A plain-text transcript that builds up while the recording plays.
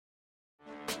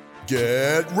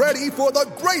Get ready for the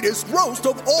greatest roast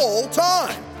of all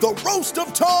time, the Roast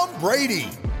of Tom Brady,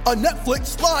 a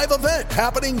Netflix live event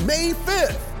happening May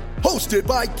 5th. Hosted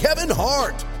by Kevin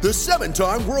Hart, the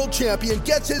 7-time world champion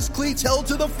gets his cleats held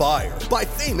to the fire by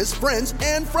famous friends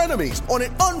and frenemies on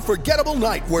an unforgettable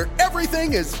night where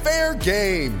everything is fair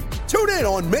game. Tune in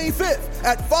on May 5th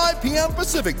at 5 p.m.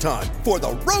 Pacific time for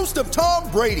the Roast of Tom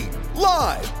Brady,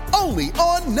 live only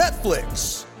on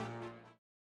Netflix.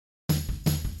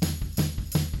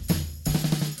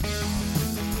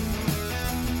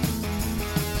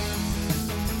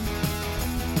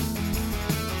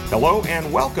 Hello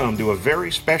and welcome to a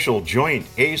very special joint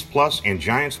A's Plus and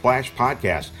Giant Splash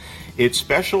podcast. It's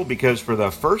special because for the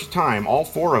first time, all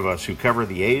four of us who cover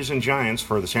the A's and Giants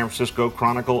for the San Francisco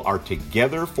Chronicle are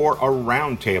together for a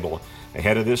roundtable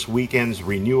ahead of this weekend's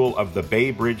renewal of the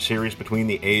Bay Bridge series between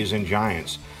the A's and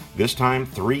Giants. This time,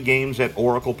 3 games at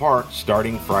Oracle Park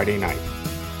starting Friday night.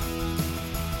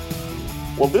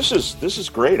 Well, this is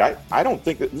great. I don't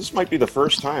think that this might be the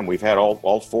first time we've had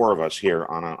all four of us here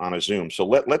on a Zoom. So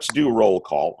let's do roll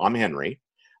call. I'm Henry.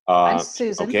 I'm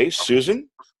Susan. Okay, Susan,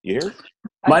 you here?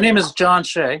 My name is John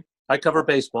Shea. I cover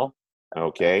baseball.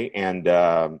 Okay, and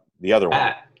the other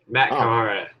one? Matt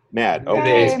Kawahara. Matt, Hey,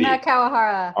 okay. Matt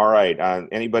Kawahara. All right,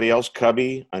 anybody else?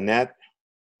 Cubby, Annette,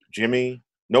 Jimmy?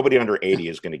 Nobody under 80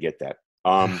 is going to get that.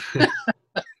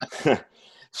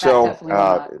 So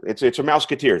it's a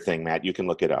Mouseketeer thing, Matt. You can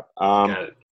look it up. Well,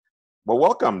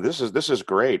 welcome. This is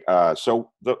great.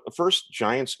 So the first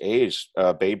Giants A's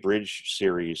Bay Bridge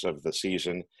series of the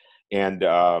season, and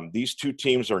these two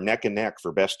teams are neck and neck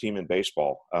for best team in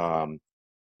baseball.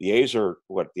 The A's are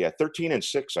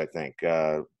 13-6, I think,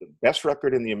 best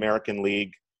record in the American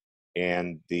League,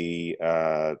 and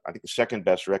I think the second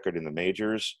best record in the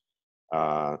majors,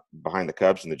 behind the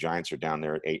Cubs, and the Giants are down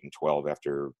there at 8-12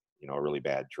 after a really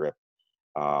bad trip.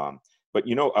 But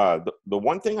the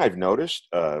one thing I've noticed,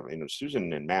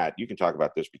 Susan and Matt, you can talk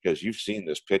about this because you've seen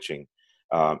this pitching.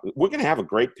 We're going to have a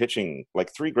great pitching,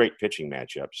 like 3 great pitching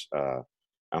matchups.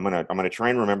 I'm gonna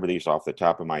try and remember these off the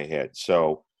top of my head.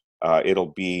 So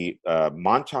it'll be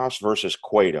Montas versus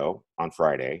Cueto on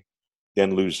Friday,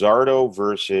 then Luzardo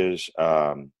versus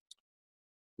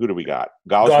who do we got?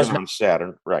 Gausman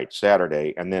on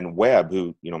Saturday, and then Webb,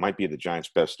 who might be the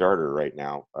Giants' best starter right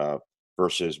now,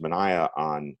 versus Manaea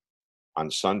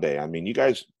on Sunday. I mean, you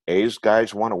guys, A's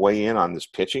guys, want to weigh in on this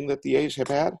pitching that the A's have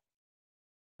had?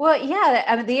 Well, yeah,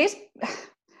 I mean, the A's,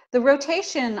 the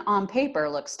rotation on paper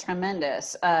looks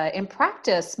tremendous. In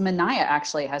practice, Manaea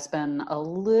actually has been a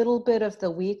little bit of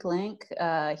the weak link.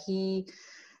 He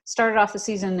started off the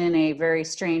season in a very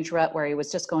strange rut where he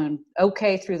was just going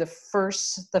okay through the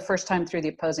first time through the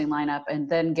opposing lineup and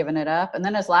then giving it up. And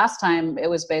then his last time, it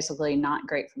was basically not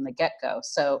great from the get-go.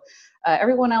 So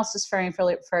everyone else is faring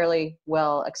fairly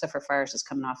well, except for Friars is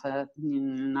coming off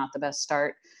not the best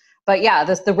start. But yeah,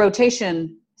 the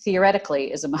rotation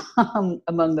theoretically is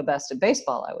among the best in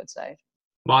baseball, I would say.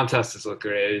 Montas has looked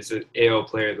great. He's an AL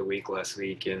Player of the Week last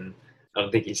week, and I don't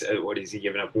think he's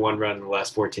given up 1 run in the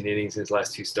last 14 innings in his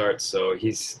last 2 starts. So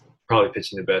he's probably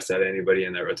pitching the best out of anybody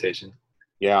in that rotation.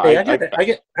 Yeah, hey,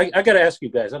 I got to ask you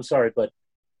guys. I'm sorry, but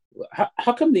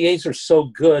how come the A's are so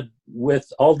good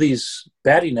with all these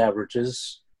batting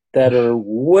averages that are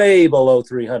way below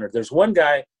 300? There's one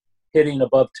guy hitting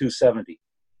above 270,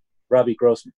 Robbie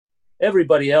Grossman.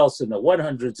 Everybody else in the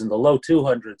 100s and the low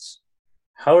 200s.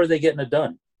 How are they getting it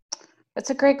done? That's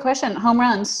a great question. Home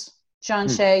runs. John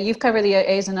Shea, you've covered the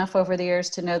A's enough over the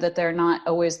years to know that they're not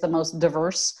always the most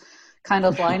diverse kind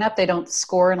of lineup. They don't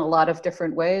score in a lot of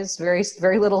different ways. Very,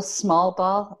 very little small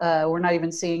ball. We're not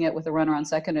even seeing it with a runner on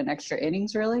second in extra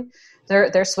innings, really.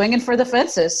 They're swinging for the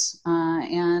fences.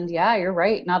 And, yeah, you're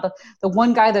right. Now, the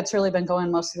one guy that's really been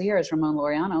going most of the year is Ramon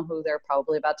Laureano, who they're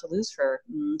probably about to lose for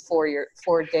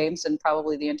 4 games and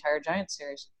probably the entire Giants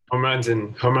series. Home runs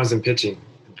and pitching.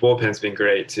 Bullpen's been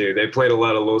great too. They played a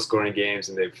lot of low-scoring games,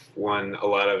 and they've won a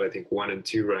lot of, I think, 1- and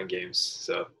 2-run games.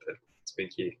 So that's been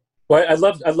key. Well, I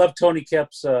love Tony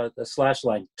Kemp's the slash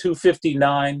line: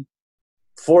 259,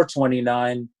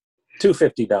 429,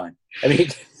 259. I mean,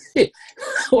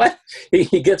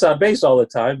 he gets on base all the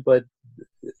time, but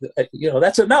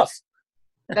that's enough.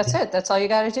 That's it. That's all you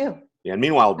got to do. Yeah, and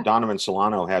meanwhile, Donovan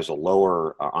Solano has a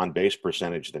lower on-base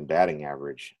percentage than batting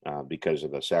average because of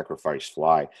the sacrifice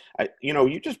fly.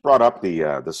 You just brought up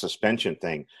the suspension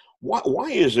thing.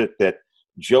 Why is it that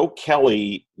Joe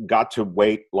Kelly got to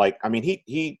wait?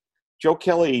 Joe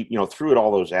Kelly, threw at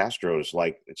all those Astros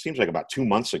it seems like about 2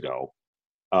 months ago,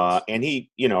 and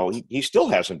he still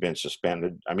hasn't been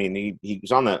suspended. I mean,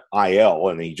 he's on the IL,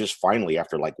 and he just finally,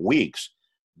 after weeks,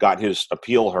 got his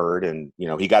appeal heard, and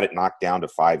he got it knocked down to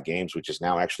 5 games, which is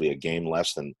now actually a game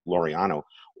less than Laureano.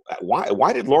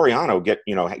 Why did Laureano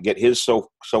get his so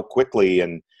quickly?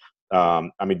 And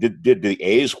did the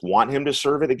A's want him to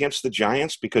serve it against the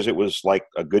Giants because it was like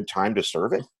a good time to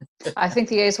serve it? I think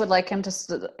the A's would like him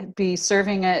to be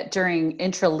serving it during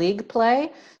intra-league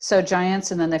play. So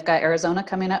Giants, and then they've got Arizona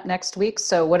coming up next week.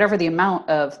 So whatever the amount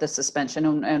of the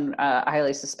suspension, and I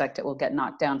highly suspect it will get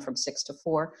knocked down from 6 to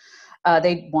 4.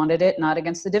 They wanted it not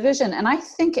against the division. And I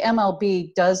think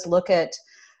MLB does look at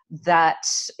that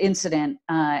incident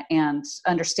and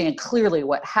understand clearly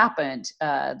what happened.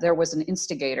 There was an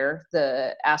instigator,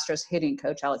 the Astros hitting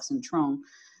coach, Alex Intron,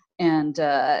 and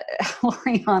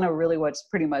Laureano really was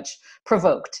pretty much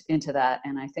provoked into that.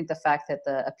 And I think the fact that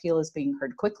the appeal is being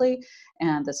heard quickly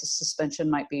and that the suspension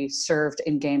might be served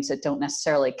in games that don't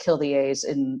necessarily kill the A's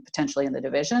potentially in the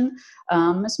division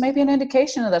is maybe an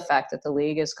indication of the fact that the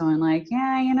league is going like,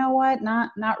 yeah, you know what,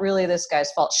 not really this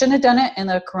guy's fault. Shouldn't have done it in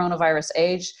the coronavirus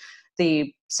age.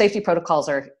 The safety protocols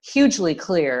are hugely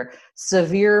clear.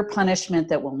 Severe punishment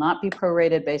that will not be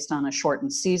prorated based on a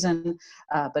shortened season.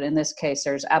 But in this case,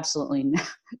 there's absolutely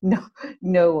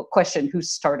no question who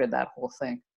started that whole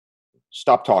thing.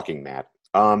 Stop talking, Matt.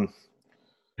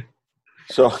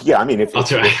 So yeah, I mean, I'll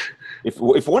try.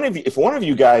 If one of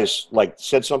you guys like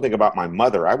said something about my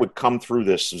mother, I would come through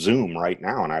this Zoom right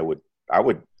now, and I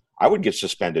would get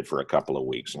suspended for a couple of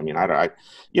weeks. I mean,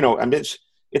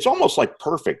 it's almost like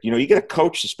perfect. You get a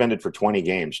coach suspended for 20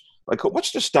 games. Like,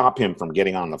 what's to stop him from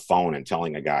getting on the phone and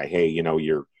telling a guy, hey,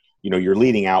 you're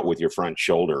leading out with your front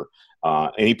shoulder.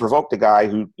 And he provoked a guy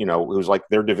who's like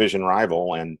their division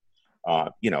rival, and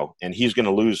and he's going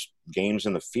to lose games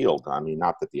in the field. I mean,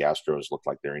 not that the Astros look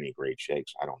like they're any great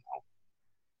shakes. I don't know.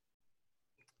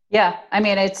 Yeah, I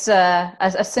mean, it's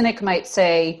a cynic might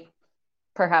say,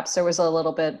 perhaps there was a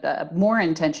little bit more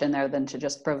intention there than to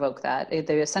just provoke that.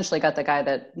 They essentially got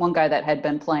one guy that had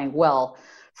been playing well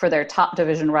for their top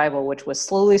division rival, which was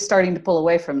slowly starting to pull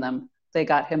away from them. They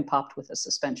got him popped with a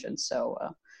suspension. So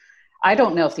I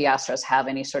don't know if the Astros have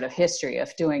any sort of history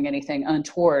of doing anything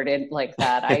untoward like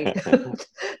that.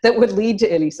 That would lead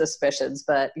to any suspicions,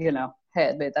 but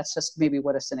hey, that's just maybe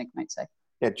what a cynic might say.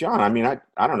 Yeah, John, I mean,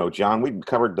 I don't know, John, we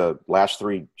covered the last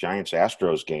 3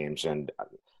 Giants-Astros games, and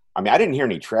I mean, I didn't hear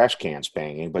any trash cans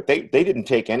banging, but they didn't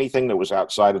take anything that was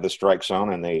outside of the strike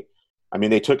zone, and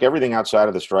they took everything outside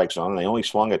of the strike zone, and they only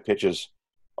swung at pitches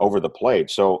over the plate.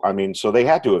 So, I mean, they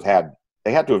had to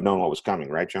have known what was coming,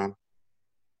 right, John?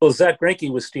 Well, Zach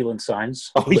Greinke was stealing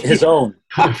signs, yeah. His own.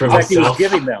 In fact, he was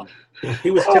giving them.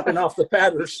 He was tipping off the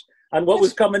batters on what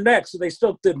was coming next, and they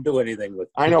still didn't do anything with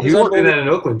it. I know. He did that in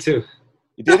Oakland, too.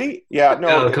 Did he? Yeah, no.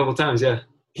 Yeah, a couple times, yeah.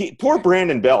 Poor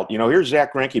Brandon Belt, here's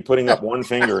Zach Greinke putting up one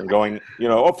finger and going,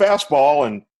 fastball,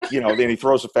 and then he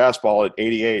throws a fastball at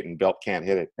 88 and Belt can't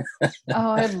hit it.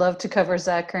 Oh, I'd love to cover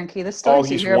Zach Greinke. The stories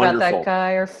you hear wonderful about that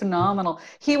guy are phenomenal.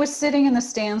 He was sitting in the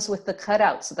stands with the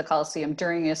cutouts at the Coliseum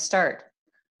during his start.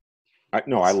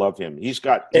 I love him. He's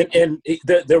got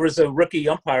there was a rookie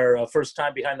umpire first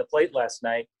time behind the plate last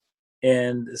night,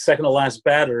 and the second to last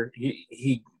batter,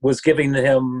 he was giving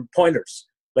him pointers.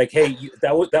 Like, hey,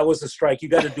 that was a strike. You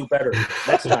got to do better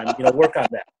next time. Work on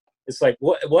that. It's like,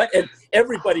 what? And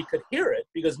everybody could hear it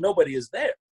because nobody is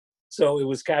there. So it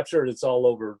was captured. It's all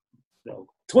over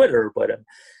Twitter. But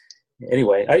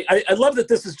anyway, I love that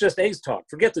this is just A's talk.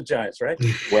 Forget the Giants, right?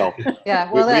 Well,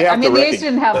 yeah. Well, the A's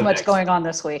didn't have much going on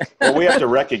this week. Well, we have to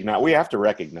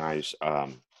recognize.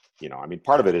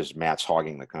 Part of it is Matt's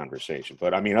hogging the conversation.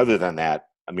 But, other than that,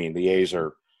 the A's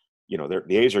are –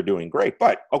 the A's are doing great.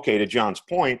 But, okay, to John's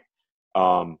point,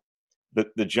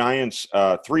 the Giants'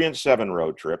 3-7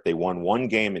 road trip, they won 1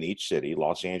 game in each city,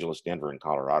 Los Angeles, Denver, and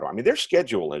Colorado. Their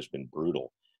schedule has been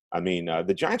brutal.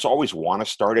 The Giants always want to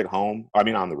start at home,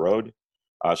 on the road,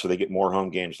 so they get more home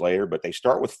games later. But they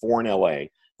start with 4 in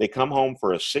L.A. They come home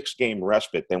for a 6-game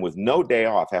respite, then with no day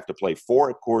off have to play 4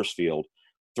 at Coors Field,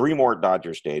 3 more at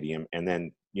Dodger Stadium, and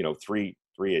then, 3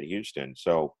 at Houston.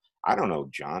 So I don't know,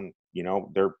 John.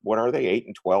 What are they,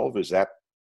 8-12? Is that,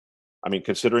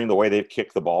 considering the way they've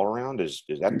kicked the ball around, is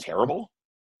that terrible?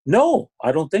 No,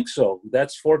 I don't think so.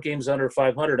 That's 4 games under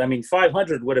 500.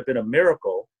 500 would have been a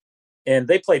miracle, and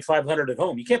they played 500 at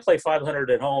home. You can't play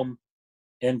 500 at home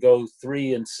and go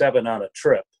 3-7 on a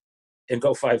trip and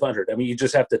go 500. You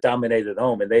just have to dominate at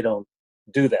home, and they don't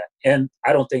do that. And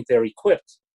I don't think they're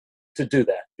equipped to do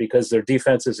that because their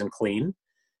defense isn't clean.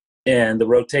 And the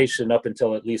rotation up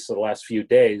until at least the last few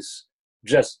days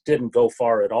just didn't go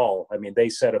far at all. They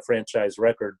set a franchise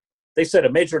record. They set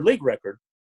a major league record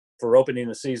for opening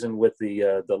the season with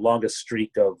the longest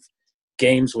streak of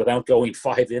games without going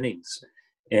 5 innings.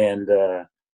 And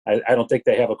I don't think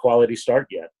they have a quality start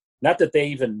yet. Not that they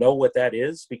even know what that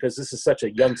is, because this is such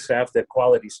a young staff that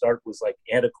quality start was like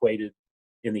antiquated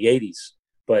in the 80s.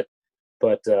 But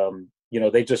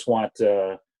they just want,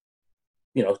 2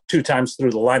 times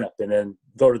through the lineup and then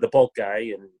go to the bulk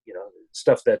guy and,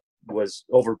 stuff that was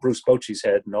over Bruce Bochy's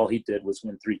head, and all he did was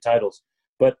win 3 titles.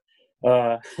 But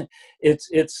I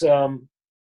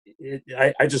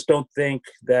just don't think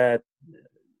that,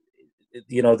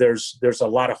 there's a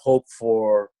lot of hope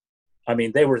for. I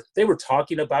mean, they were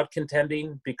talking about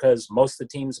contending because most of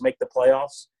the teams make the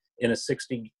playoffs in a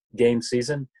 60-game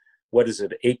season. What is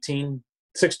it,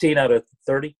 16 out of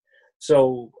 30?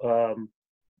 So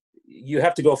you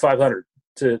have to go 500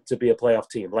 to be a playoff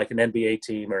team, like an NBA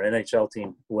team or NHL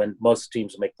team, when most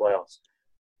teams make playoffs.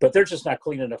 But they're just not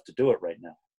clean enough to do it right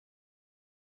now.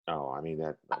 Oh, I mean,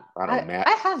 I don't know, Matt.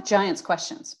 I have Giants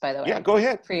questions, by the way. Yeah, go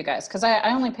ahead. For you guys, because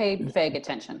I only paid vague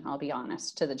attention, I'll be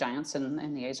honest, to the Giants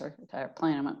and the A's are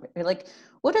playing them. Like,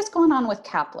 what is going on with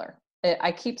Kapler?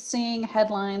 I keep seeing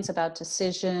headlines about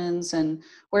decisions, and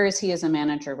where is he as a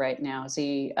manager right now? Is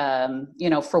he,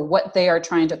 for what they are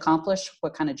trying to accomplish,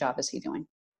 what kind of job is he doing?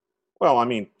 Well, I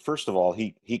mean, first of all,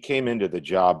 he came into the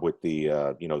job with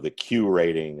the the Q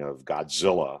rating of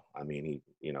Godzilla. I mean,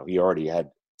 he already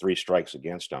had 3 strikes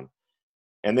against him,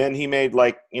 and then he made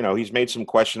he's made some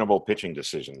questionable pitching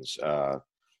decisions.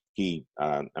 He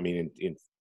went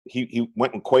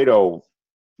when Cueto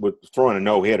was throwing a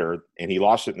no-hitter, and he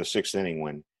lost it in the 6th inning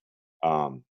when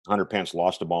Hunter Pence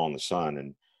lost the ball in the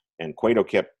sun, and Cueto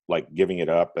kept giving it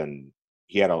up, and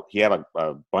he had a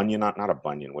bunion, not a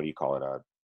bunion, what do you call it,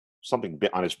 something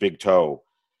on his big toe,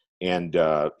 and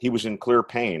he was in clear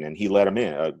pain, and he let him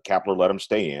in. Kapler let him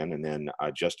stay in, and then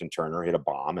Justin Turner hit a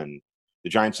bomb, and the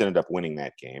Giants ended up winning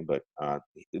that game. But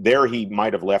there he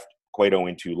might have left Cueto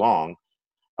in too long.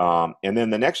 And then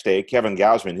the next day, Kevin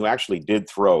Gausman, who actually did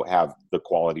have the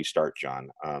quality start, John.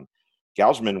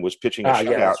 Gausman was pitching a shutout,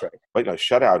 yeah, that's right. A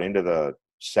shutout into the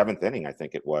 7th inning, I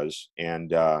think it was.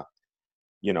 And,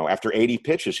 after 80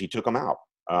 pitches, he took him out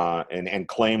and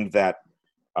claimed that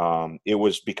it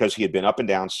was because he had been up and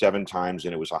down 7 times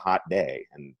and it was a hot day.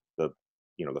 And the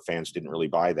fans didn't really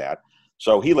buy that.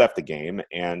 So he left the game,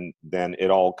 and then it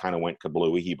all kind of went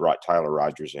kablooey. He brought Tyler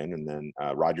Rogers in, and then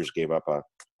Rogers gave up a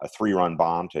 3-run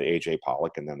bomb to A.J.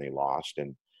 Pollock, and then they lost.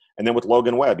 And then with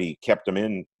Logan Webb, he kept him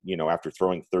in, after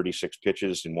throwing 36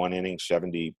 pitches in 1 inning,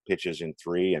 70 pitches in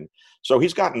 3. And so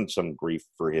he's gotten some grief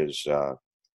for his,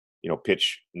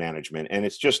 pitch management. And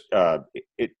it's just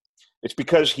it's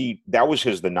because that was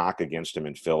the knock against him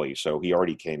in Philly. So he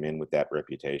already came in with that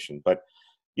reputation. But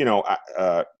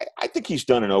I think he's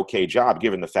done an okay job,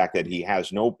 given the fact that he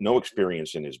has no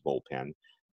experience in his bullpen.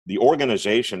 The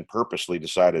organization purposely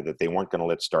decided that they weren't going to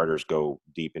let starters go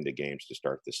deep into games to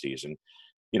start the season.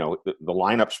 The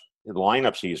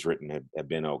lineups he's written have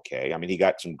been okay. I mean, he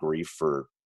got some grief for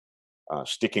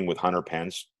sticking with Hunter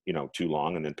Pence, too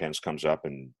long, and then Pence comes up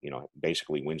and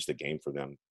basically wins the game for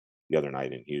them the other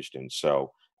night in Houston.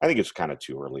 So I think it's kind of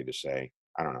too early to say.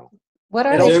 I don't know. What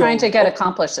are they trying to get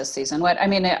accomplished this season?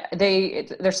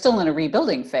 They're still in a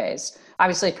rebuilding phase.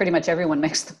 Obviously, pretty much everyone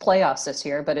makes the playoffs this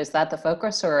year, but is that the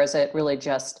focus, or is it really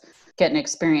just getting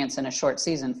experience in a short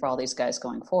season for all these guys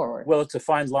going forward? Well, it's a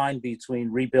fine line between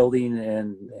rebuilding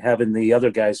and having the other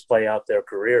guys play out their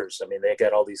careers. I mean, they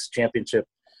got all these championship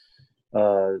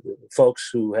folks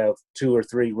who have 2 or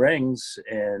 3 rings,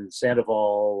 and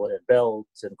Sandoval and Belt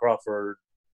and Crawford,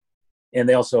 and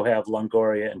they also have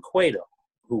Longoria and Cueto,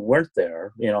 who weren't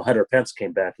there. Hunter Pence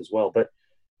came back as well, but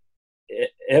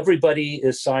everybody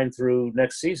is signed through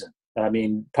next season. I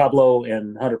mean, Pablo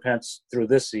and Hunter Pence through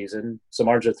this season,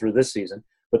 Samardzija through this season,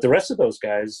 but the rest of those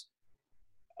guys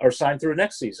are signed through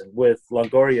next season, with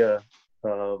Longoria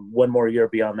 1 more year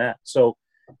beyond that. So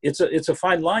it's a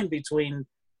fine line between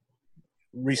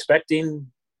respecting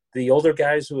the older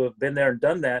guys who have been there and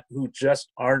done that, who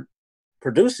just aren't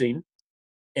producing,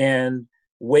 and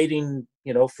waiting,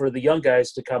 for the young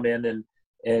guys to come in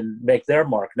and make their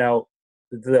mark. Now,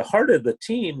 the heart of the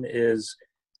team is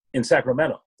in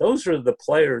Sacramento. Those are the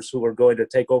players who are going to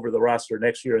take over the roster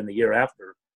next year and the year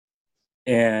after.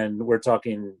 And we're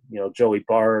talking, Joey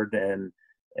Bard and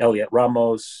Elliot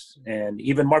Ramos and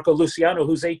even Marco Luciano,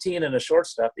 who's 18 and a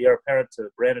shortstop, the heir apparent to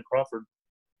Brandon Crawford.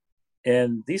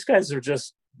 And these guys are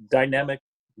just dynamic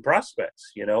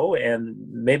prospects, and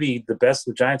maybe the best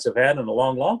the Giants have had in a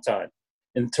long, long time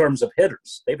in terms of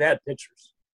hitters. They've had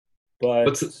pitchers,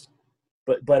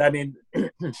 but I mean,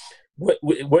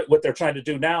 what they're trying to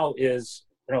do now is,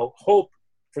 hope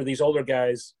for these older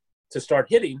guys to start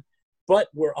hitting. But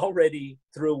we're already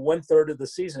through 1/3 of the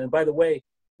season. And by the way,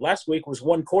 last week was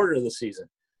 1/4 of the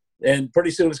season. And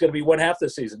pretty soon it's going to be one half the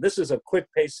season. This is a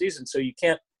quick-paced season, so you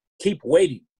can't keep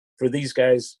waiting for these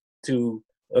guys to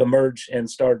emerge and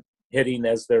start hitting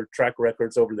as their track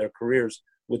records over their careers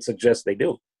would suggest they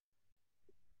do.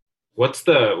 What's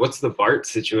the Bart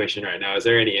situation right now? Is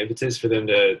there any impetus for them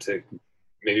to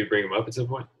maybe bring him up at some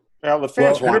point? Well, the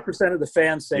fans 100% of the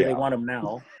fans say they want him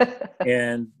now.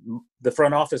 And the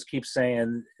front office keeps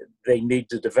saying they need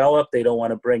to develop. They don't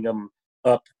want to bring him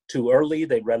up too early.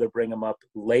 They'd rather bring him up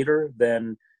later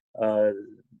than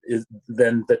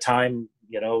the time,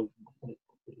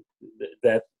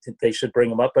 that they should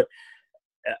bring him up. But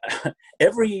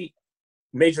every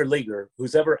major leaguer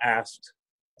who's ever asked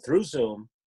through Zoom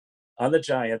on the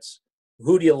Giants,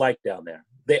 who do you like down there?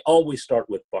 They always start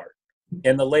with Bart.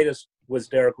 And the latest was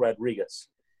Derek Rodriguez,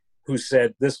 who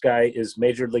said this guy is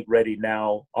major league ready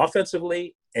now,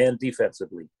 offensively and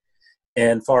defensively.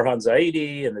 And Farhan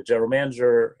Zaidi and the general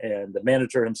manager and the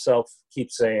manager himself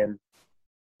keep saying,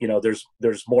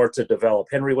 there's more to develop.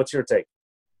 Henry, what's your take?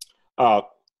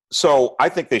 So I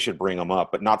think they should bring him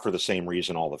up, but not for the same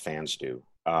reason all the fans do.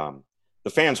 The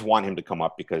fans want him to come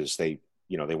up because they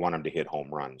want him to hit home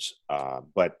runs.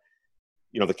 But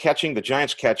the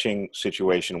Giants catching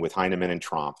situation with Heineman and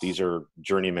Tromp, these are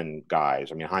journeyman guys.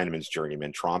 I mean, Heineman's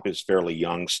journeyman. Tromp is fairly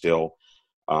young still.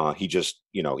 He just,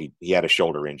 he had a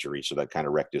shoulder injury, so that kind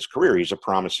of wrecked his career. He's a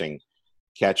promising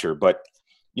catcher. But,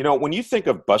 when you think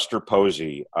of Buster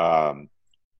Posey,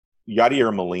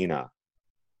 Yadier Molina,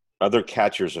 other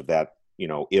catchers of that,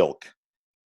 ilk,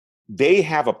 they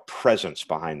have a presence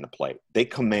behind the plate. They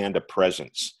command a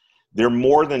presence. They're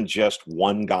more than just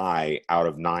one guy out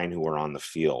of 9 who are on the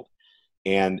field.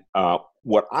 And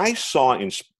what I saw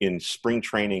in spring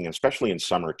training, especially in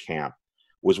summer camp,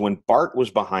 was when Bart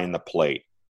was behind the plate,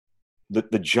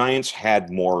 the Giants had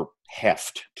more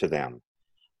heft to them.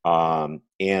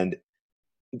 And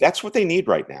that's what they need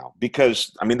right now,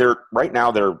 because, they're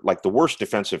like the worst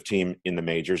defensive team in the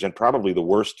majors and probably the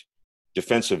worst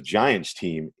defensive Giants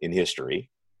team in history.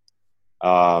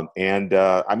 I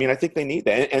think they need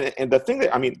that. And the thing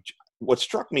that, what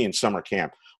struck me in summer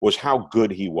camp was how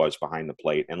good he was behind the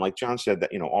plate. And like John said,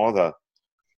 that,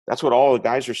 that's what all the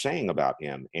guys are saying about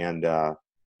him. And,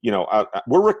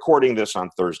 we're recording this on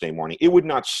Thursday morning. It would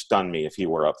not stun me if he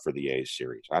were up for the A's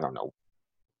series. I don't know.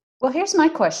 Well, here's my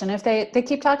question. If they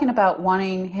keep talking about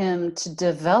wanting him to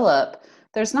develop,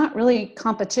 there's not really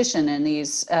competition in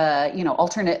these,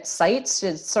 alternate sites,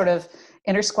 it's sort of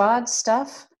inter-squad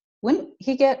stuff. Wouldn't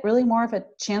he get really more of a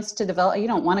chance to develop? You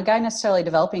don't want a guy necessarily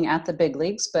developing at the big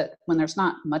leagues, but when there's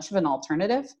not much of an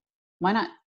alternative, why not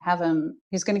have him?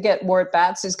 He's going to get more at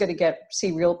bats. He's going to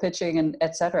see real pitching and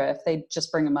et cetera, if they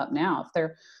just bring him up now, if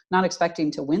they're not expecting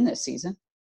to win this season.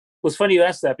 Well, it's funny you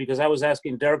asked that, because I was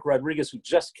asking Derek Rodriguez, who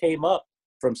just came up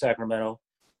from Sacramento,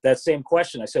 that same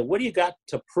question. I said, what do you got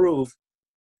to prove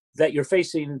that you're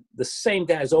facing the same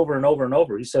guys over and over and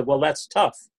over? He said, well, that's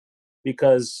tough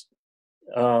because,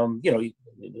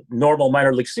 normal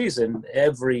minor league season,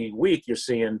 every week you're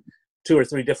seeing 2 or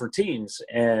 3 different teams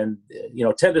and,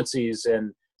 tendencies,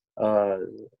 and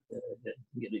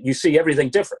you see everything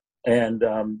different. And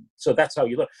so that's how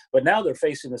you look. But now they're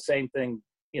facing the same thing,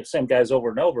 same guys over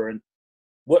and over. And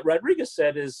what Rodriguez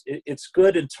said is it's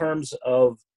good in terms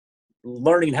of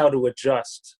learning how to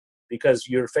adjust, because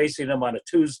you're facing them on a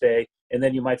Tuesday and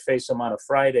then you might face them on a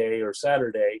Friday or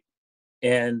Saturday,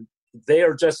 and they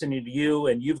are adjusting to you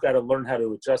and you've got to learn how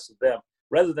to adjust to them,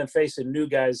 rather than facing new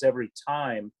guys every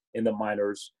time in the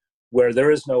minors where there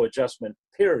is no adjustment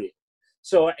period.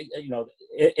 So,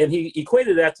 and he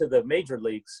equated that to the major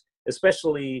leagues,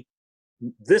 especially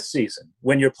this season,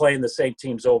 when you're playing the same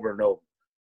teams over and over,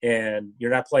 and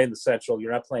you're not playing the Central,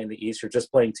 you're not playing the East, you're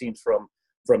just playing teams from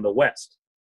the West.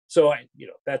 So,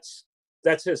 that's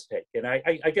his take. And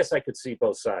I guess I could see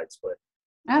both sides, but.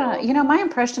 I don't know. My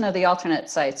impression of the alternate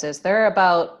sites is they're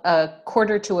about a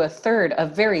quarter to a third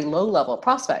of very low-level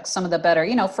prospects, some of the better,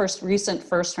 recent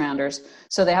first-rounders,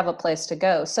 so they have a place to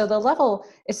go. So the level,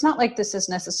 it's not like this is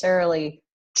necessarily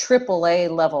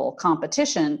AAA level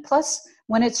competition. Plus,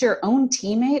 when it's your own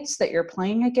teammates that you're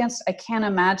playing against, I can't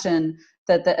imagine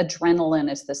that the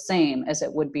adrenaline is the same as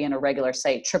it would be in a regular,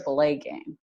 say, AAA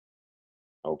game.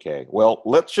 Okay, well,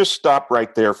 let's just stop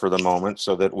right there for the moment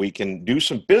so that we can do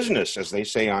some business, as they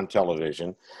say on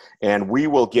television, and we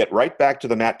will get right back to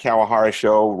the Matt Kawahara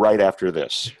Show right after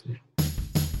this.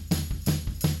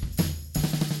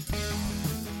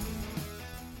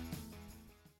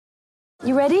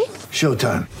 You ready?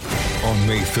 Showtime. On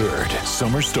May 3rd,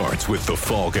 summer starts with The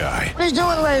Fall Guy. Let's do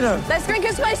it later. Let's drink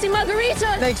a spicy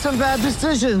margarita. Make some bad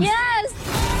decisions. Yes!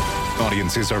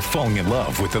 Audiences are falling in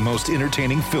love with the most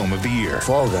entertaining film of the year.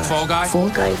 Fall Guy. Fall Guy? Fall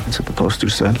Guy. That's what the poster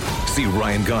said. See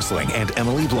Ryan Gosling and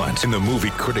Emily Blunt in the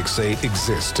movie critics say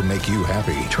exists to make you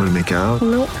happy. Trying to make it out?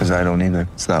 Nope. Because I don't either.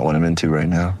 It's not what I'm into right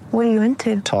now. What are you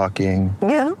into? Talking.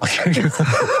 Yeah.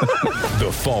 The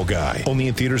Fall Guy. Only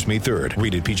in theaters May 3rd.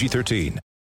 Rated PG-13.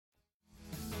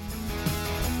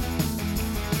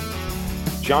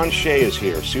 John Shea is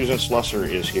here. Susan Slusser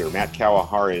is here. Matt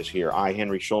Kawahara is here. I,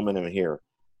 Henry Schulman, am here.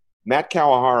 Matt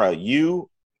Kawahara, you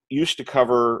used to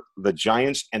cover the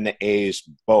Giants and the A's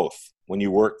both when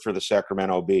you worked for the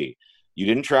Sacramento Bee. You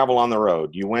didn't travel on the road.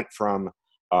 You went from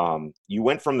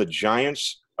the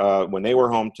Giants when they were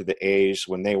home to the A's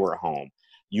when they were home.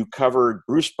 You covered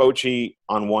Bruce Bochy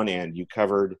on one end. You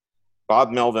covered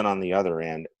Bob Melvin on the other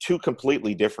end. Two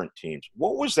completely different teams.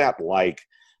 What was that like?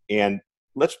 And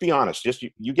let's be honest, just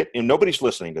you get, and nobody's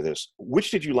listening to this. Which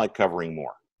did you like covering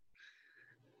more?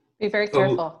 Be very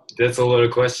careful. That's a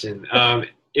loaded question.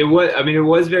 It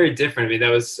was very different. I mean, that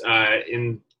was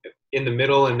in the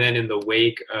middle and then in the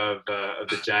wake of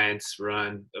the Giants'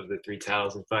 run of the 3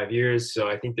 titles in 5 years. So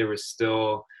I think there was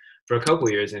still, for a couple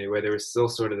of years anyway, there was still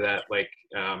sort of that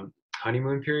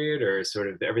honeymoon period, or sort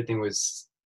of there was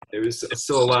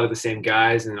still a lot of the same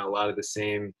guys and a lot of the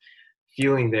same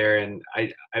feeling there. And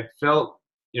I felt,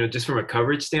 just from a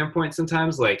coverage standpoint,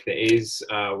 sometimes like the A's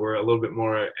were a little bit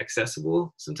more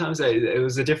accessible. Sometimes it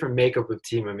was a different makeup of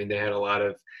team. I mean, they had a lot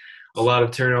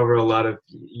of turnover, a lot of,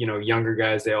 younger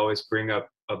guys. They always bring up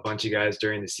a bunch of guys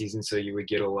during the season. So you would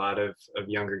get a lot of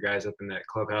younger guys up in that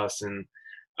clubhouse. And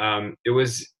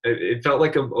it felt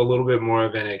like a little bit more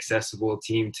of an accessible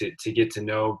team to get to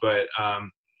know. But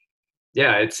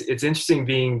yeah, it's interesting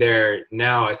being there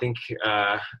now. I think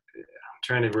I'm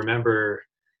trying to remember,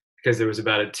 because there was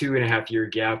about a 2.5 year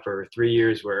gap or 3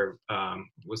 years where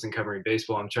wasn't covering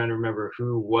baseball. I'm trying to remember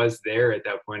who was there at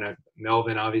that point.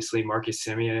 Melvin, obviously, Marcus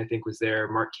Semien, I think, was there,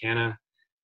 Mark Canha.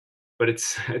 But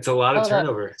it's a lot of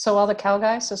turnover. So all the Cal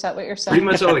guys, is that what you're saying?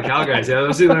 Pretty much all the Cal guys. Yeah,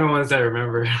 those are the only ones I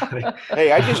remember.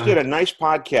 Hey, I just did a nice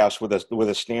podcast with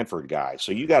a Stanford guy,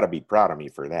 so you got to be proud of me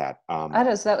for that.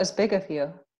 That was big of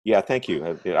you. Yeah, thank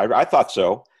you. I thought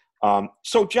so.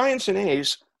 So Giants and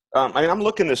A's. I'm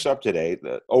looking this up today.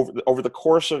 Over the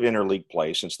course of interleague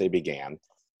play since they began,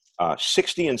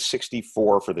 60 and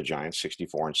 64 for the Giants,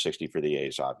 64 and 60 for the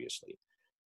A's, obviously.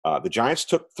 The Giants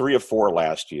took 3 of 4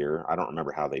 last year. I don't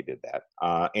remember how they did that.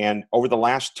 And over the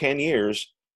last 10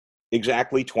 years,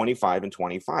 exactly 25 and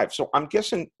 25. So I'm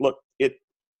guessing, look,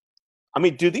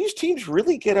 do these teams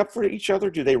really get up for each other?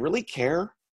 Do they really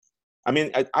care? I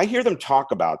mean, I hear them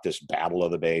talk about this battle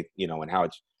of the Bay, and how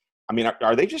it's –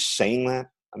 are they just saying that?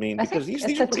 I mean, because these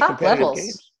are pretty competitive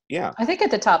games. Yeah. I think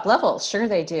at the top level, sure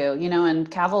they do.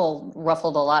 And Cavill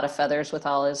ruffled a lot of feathers with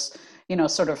all his,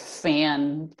 sort of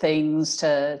fan things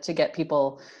to get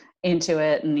people into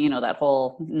it. And, that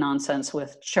whole nonsense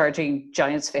with charging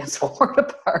Giants fans for to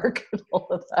park and all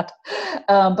of that.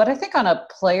 But I think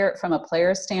from a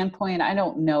player standpoint, I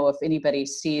don't know if anybody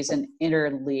sees an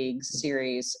interleague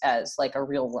series as like a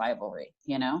real rivalry.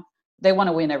 They want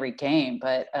to win every game,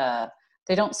 but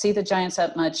they don't see the Giants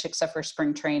that much except for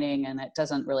spring training, and it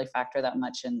doesn't really factor that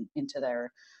much into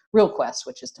their real quest,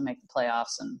 which is to make the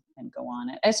playoffs and go on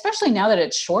it. Especially now that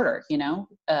it's shorter,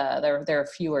 there are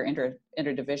fewer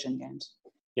interdivision games.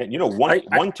 Yeah,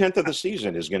 1/10 of the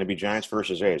season is going to be Giants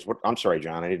versus A's. I'm sorry,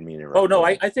 John, I didn't mean to interrupt. Oh no,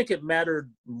 I think it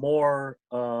mattered more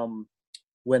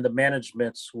when the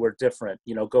managements were different.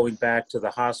 Going back to the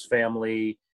Haas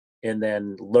family, and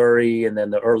then Lurie, and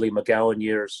then the early McGowan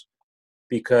years.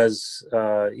 Because,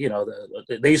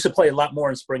 they used to play a lot more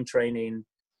in spring training.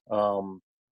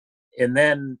 And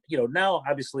then, now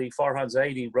obviously Farhan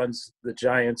Zaidi runs the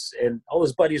Giants and all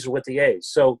his buddies are with the A's.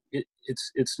 So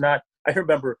it's not, I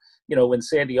remember, when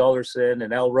Sandy Alderson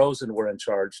and Al Rosen were in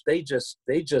charge, they just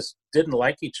didn't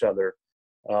like each other,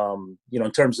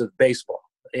 in terms of baseball.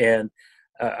 And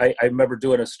I remember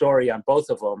doing a story on both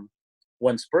of them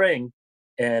one spring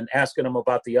and asking them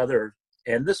about the other.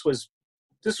 And this was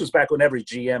back when every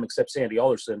GM except Sandy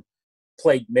Alderson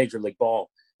played Major League Ball.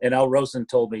 And Al Rosen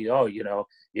told me,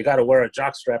 you got to wear a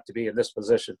jockstrap to be in this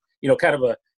position. Kind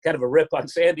of a rip on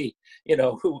Sandy,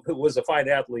 who was a fine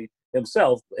athlete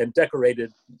himself and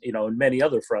decorated, in many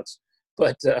other fronts.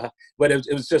 But it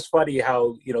was just funny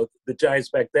how, the Giants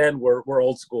back then were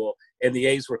old school and the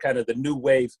A's were kind of the new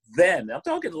wave then. I'm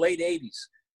talking late 80s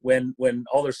when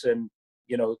Alderson,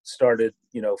 started,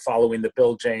 following the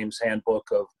Bill James handbook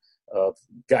of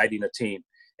guiding a team,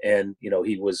 and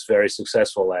he was very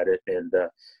successful at it. And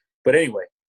but anyway,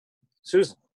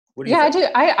 Susan, what do you think? I do.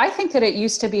 I think that it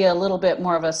used to be a little bit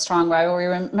more of a strong rivalry.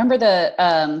 Remember the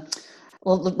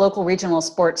local regional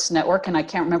sports network, and I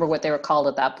can't remember what they were called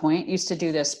at that point, used to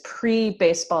do this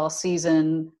pre-baseball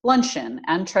season luncheon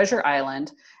and Treasure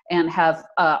Island and have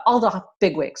all the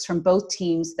bigwigs from both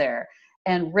teams there.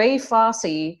 And Ray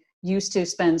Fosse used to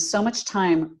spend so much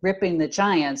time ripping the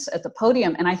Giants at the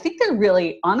podium. And I think they're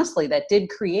really, honestly, that did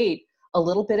create a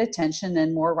little bit of tension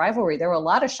and more rivalry. There were a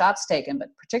lot of shots taken, but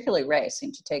particularly Ray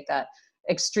seemed to take that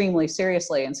extremely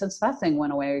seriously. And since that thing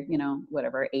went away,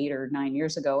 8 or 9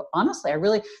 years ago, honestly,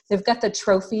 they've got the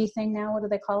trophy thing now. What do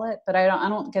they call it? But I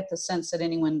don't get the sense that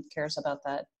anyone cares about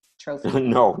that trophy.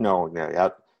 No. Yeah.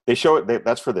 They show it.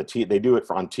 That's for they do it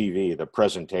on TV, the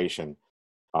presentation.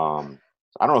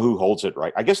 I don't know who holds it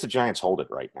right. I guess the Giants hold it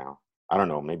right now. I don't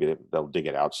know. Maybe they'll dig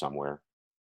it out somewhere.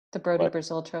 The Brody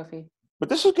Brazil trophy. But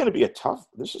this is going to be tough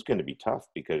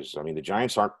because, I mean, the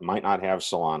Giants might not have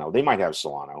Solano. They might have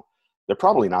Solano. They're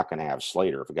probably not going to have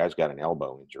Slater if a guy's got an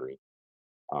elbow injury.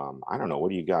 I don't know. What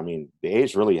do you got? I mean, the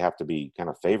A's really have to be kind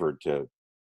of favored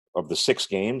of the 6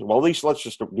 games. Well, at least let's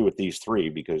just do it these 3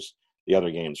 because the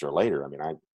other games are later. I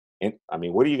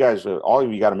mean, what do you guys? All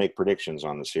of you got to make predictions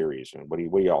on the series, and what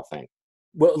do y'all think?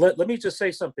 Well, let me just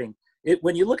say something.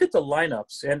 When you look at the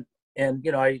lineups, and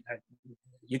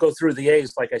you go through the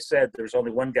A's, like I said, there's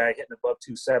only one guy hitting above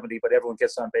 270, but everyone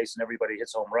gets on base and everybody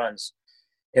hits home runs.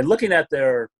 And looking at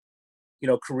their,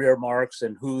 career marks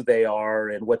and who they are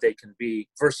and what they can be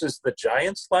versus the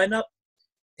Giants lineup,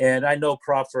 and I know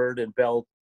Crawford and Bell,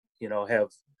 have,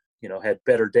 had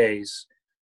better days,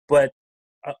 but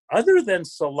other than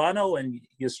Solano and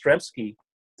Yastrzemski,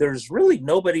 there's really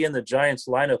nobody in the Giants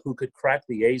lineup who could crack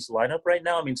the A's lineup right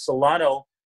now. I mean, Solano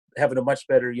having a much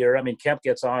better year. I mean, Kemp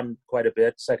gets on quite a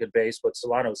bit, second base, but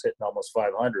Solano's hitting almost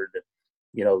 500,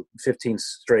 15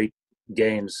 straight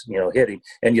games, hitting.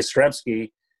 And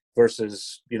Yastrzemski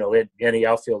versus, any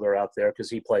outfielder out there, because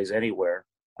he plays anywhere,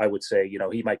 I would say,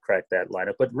 he might crack that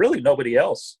lineup, but really nobody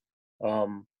else.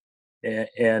 The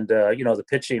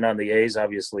pitching on the A's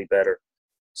obviously better.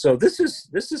 So this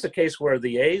is a case where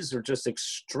the A's are just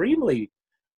extremely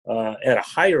at a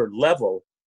higher level.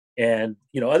 And,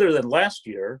 other than last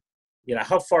year,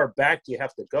 how far back do you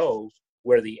have to go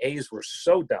where the A's were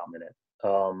so dominant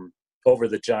over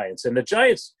the Giants? And the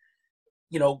Giants,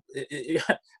 I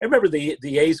remember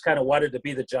the A's kind of wanted to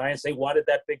be the Giants. They wanted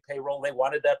that big payroll. They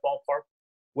wanted that ballpark.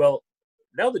 Well,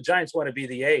 now the Giants want to be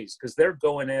the A's because they're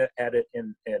going at it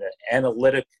in an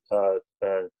analytic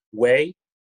way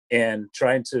and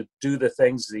trying to do the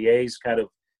things the A's kind of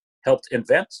helped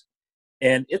invent.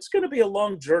 And it's going to be a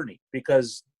long journey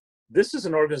because this is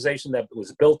an organization that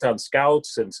was built on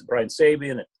scouts and Brian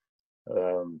Sabian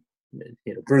and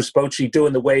Bruce Bochy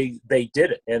doing the way they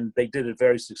did it, and they did it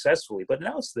very successfully. But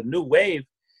now it's the new wave,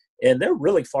 and they're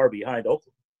really far behind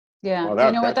Oakland. Yeah,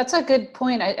 what? That's a good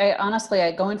point. I honestly,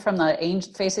 going from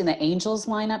facing the Angels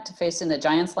lineup to facing the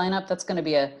Giants lineup, that's going to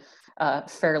be a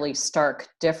fairly stark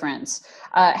difference.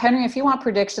 Henry, if you want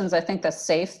predictions, I think the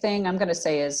safe thing I'm going to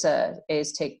say is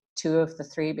A's take 2 of the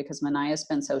 3 because Manaea's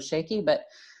been so shaky. But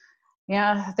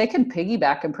yeah, they can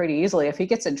piggyback him pretty easily. If he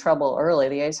gets in trouble early,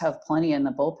 the A's have plenty in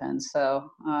the bullpen.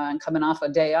 So, and coming off a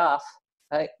day off,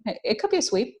 it could be a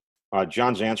sweep.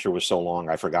 John's answer was so long,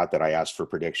 I forgot that I asked for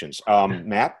predictions.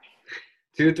 Matt?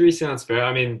 2-3 sounds fair.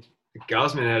 I mean,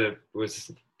 Gausman was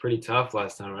pretty tough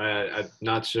last time, right? I'm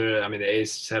not sure. I mean, the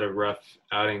A's had a rough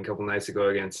outing a couple nights ago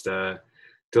against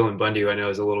Dylan Bundy, who I know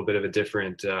is a little bit of a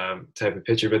different type of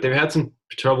pitcher, but they've had some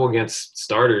trouble against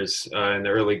starters in the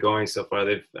early going so far.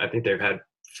 I think they've had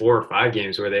 4 or 5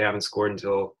 games where they haven't scored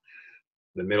until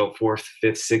the middle 4th,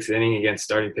 5th, 6th inning against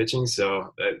starting pitching.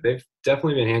 So they've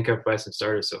definitely been handcuffed by some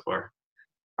starters so far.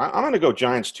 I'm going to go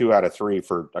Giants 2 out of 3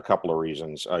 for a couple of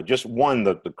reasons. Just one,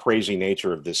 the crazy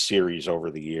nature of this series over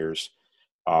the years.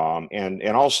 And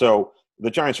also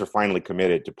the Giants are finally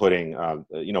committed to putting,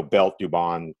 Belt,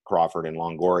 Dubon, Crawford, and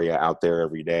Longoria out there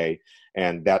every day.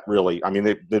 And that really, I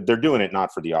mean, they're doing it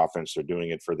not for the offense. They're doing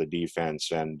it for the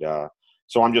defense. And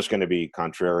so I'm just going to be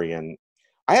contrarian.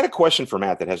 I had a question for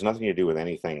Matt that has nothing to do with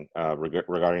anything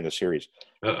regarding the series.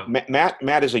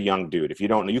 Matt is a young dude. If you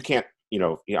don't know, you can't,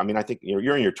 I think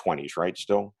you're in your 20s, right,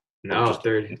 still? No,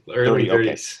 30, early 30s.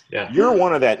 Okay. Yeah. You're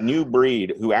one of that new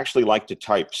breed who actually like to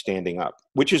type standing up,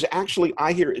 which is actually,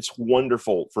 I hear it's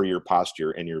wonderful for your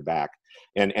posture and your back.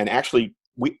 And actually,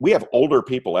 we have older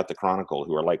people at the Chronicle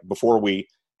who are like, before we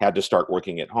had to start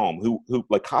working at home, who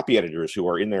like copy editors who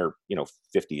are in their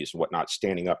 50s and whatnot,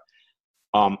 standing up.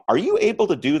 Are you able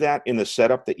to do that in the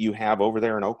setup that you have over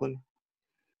there in Oakland?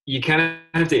 You kind of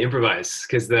have to improvise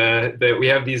because we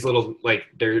have these little,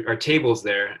 there are tables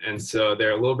there, and so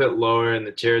they're a little bit lower and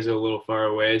the chairs are a little far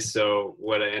away. So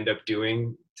what I end up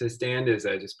doing to stand is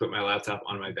I just put my laptop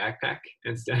on my backpack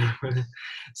and stand with it.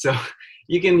 So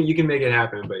you can make it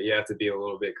happen, but you have to be a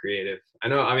little bit creative. I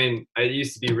know. I mean, I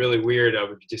used to be really weird. I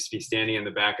would just be standing in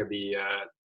the back of the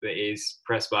A's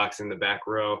press box in the back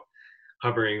row,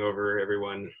 hovering over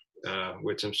everyone,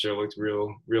 which I'm sure looked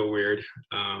real weird.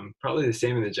 Probably the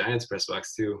same in the Giants press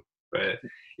box too. But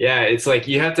yeah, it's like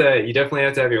you definitely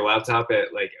have to have your laptop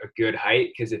at like a good height,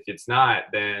 because if it's not,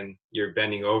 then you're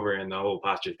bending over and the whole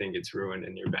posture thing gets ruined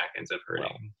and your back ends up hurting.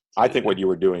 Well, I think what you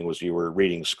were doing was you were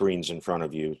reading screens in front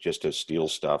of you just to steal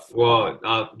stuff. Well,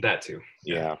 that too.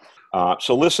 Yeah.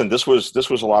 So listen, this was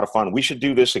a lot of fun. We should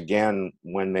do this again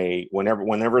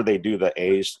whenever they do the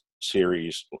A's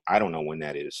series. I don't know when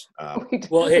that is.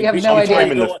 Well, hey, we have no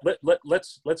idea.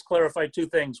 Let's clarify two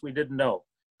things we didn't know.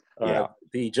 Yeah.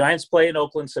 The Giants play in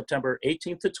Oakland September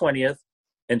 18th to 20th,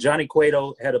 and Johnny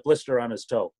Cueto had a blister on his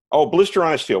toe. Oh, blister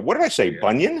on his toe. What did I say?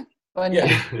 Bunion?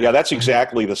 Yeah, that's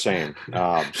exactly the same.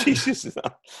 Jesus,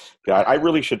 God, I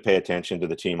really should pay attention to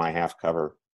the team I half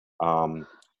cover.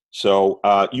 So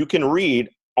you can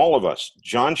read, all of us,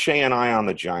 John Shea and I on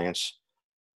the Giants,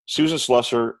 Susan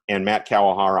Slusser and Matt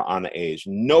Kawahara on the A's.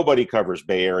 Nobody covers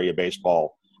Bay Area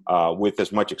baseball with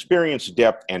as much experience,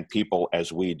 depth, and people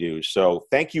as we do. So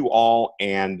thank you all,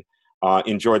 and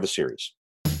enjoy the series.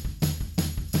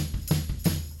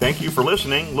 Thank you for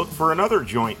listening. Look for another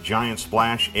joint Giant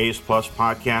Splash A's Plus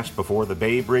podcast before the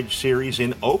Bay Bridge series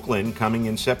in Oakland coming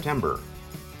in September.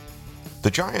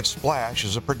 The Giant Splash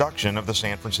is a production of the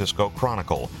San Francisco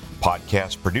Chronicle.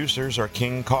 Podcast producers are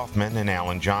King Kaufman and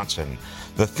Alan Johnson.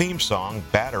 The theme song,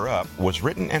 Batter Up, was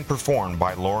written and performed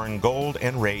by Lauren Gold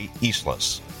and Ray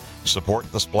Eastless.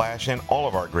 Support The Splash and all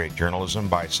of our great journalism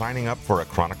by signing up for a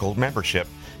Chronicle membership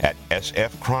at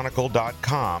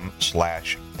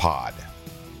sfchronicle.com/pod.